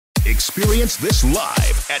Experience this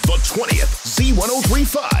live at the 20th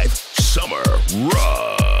Z1035 Summer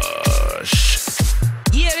Rush.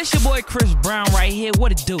 Yeah, this your boy ChrisBrown right here.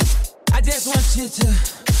 What it do? I just want you to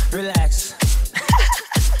relax.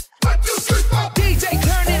 DJ,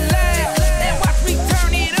 turn it loud and watch me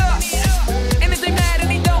turn it up. And if they mad and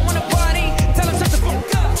he don't wanna party, tell him shut the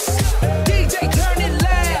fuck up. DJ, turn it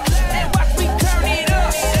loud and watch me turn it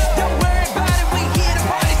up. Don't worry about it, we here to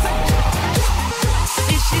party. So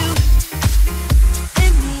It's you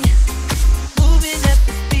and me, moving at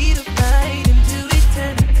the speed of light into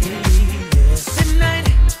eternity. Tonight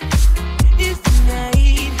is the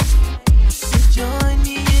night. So join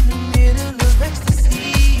me in the middle of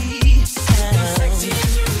ecstasy. sexy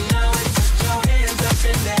and you know it. Put your hands up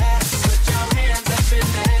in there. Put your hands up in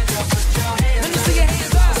there. Girl, put your hands up. Let me see your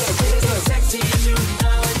hands up. Sexy and you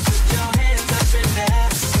know it. Put your hands up in there.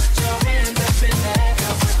 Put your hands up in there.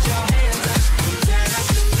 Girl, put your hands up. Turn up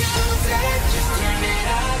the music. Just turn it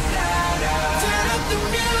up louder. Turn up the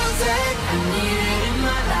music. I need it in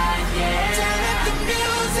my life, yeah. Turn up the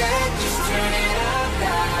music. Just turn it up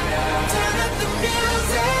louder. Turn up the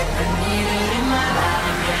music. I need it in my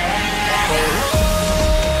life, yeah.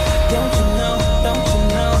 Don't you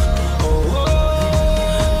know, oh,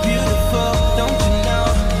 beautiful, don't you know,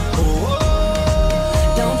 oh,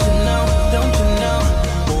 don't you know,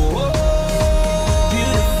 oh,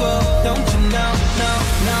 beautiful, don't you know, no.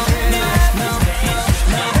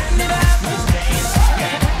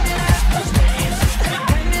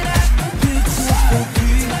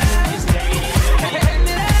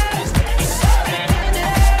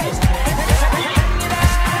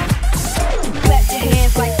 Clap your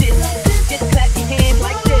hands like this. Just clap your hands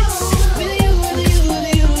like this. With you.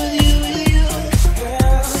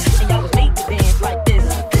 And y'all was made to dance like this.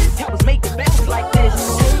 Y'all was made to bounce like this.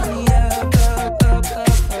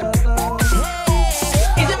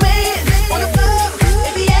 Is it man on the floor?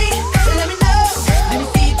 If he ain't, let me know. Let me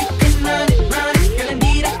see if you can run it. Girl, I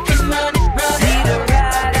need I can run it. Need a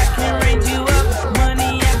ride, I can range you up.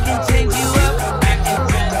 Money, I can change you up.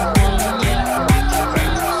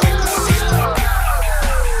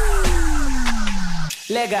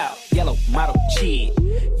 Leg out, yellow model cheat,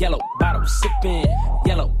 yellow bottle sipping,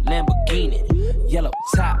 yellow Lamborghini, yellow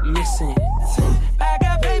top missing. I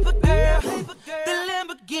got paper girl, the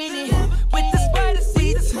Lamborghini with the spider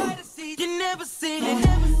seats. You never seen it.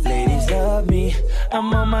 Ladies love me,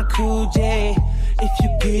 I'm on my cool J. If you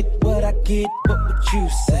get what I get, what would you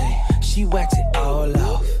say? She wax it all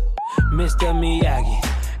off, Mr. Miyagi,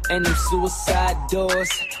 and them suicide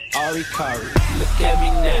doors, Ari Kari. Look at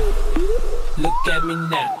me now. Look at me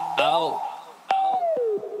now, oh,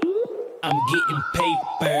 I'm getting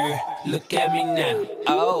paper. Look at me now,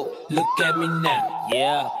 oh, look at me now,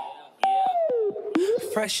 yeah.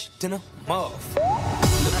 Fresh than a moth.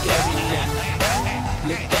 Look at me now,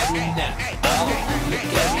 look at me now, oh,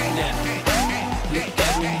 look at me now, look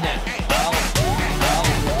at me now, oh,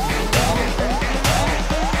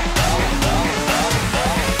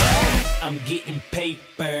 I'm getting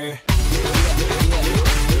paper.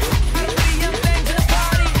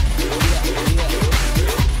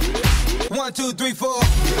 1, 2, 3, 4.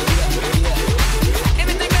 And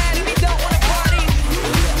if they mad and we don't wanna party,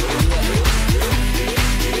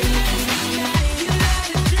 you like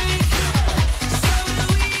to drink, so do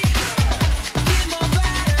we. Get more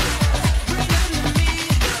bottles, bring them to me.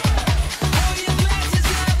 Hold your glasses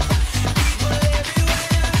up, people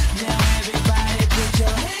everywhere. Now everybody put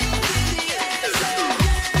your hands in the air.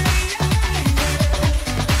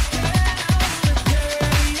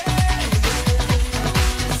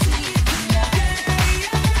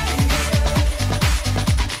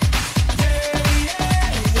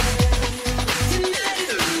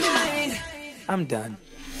 I'm done.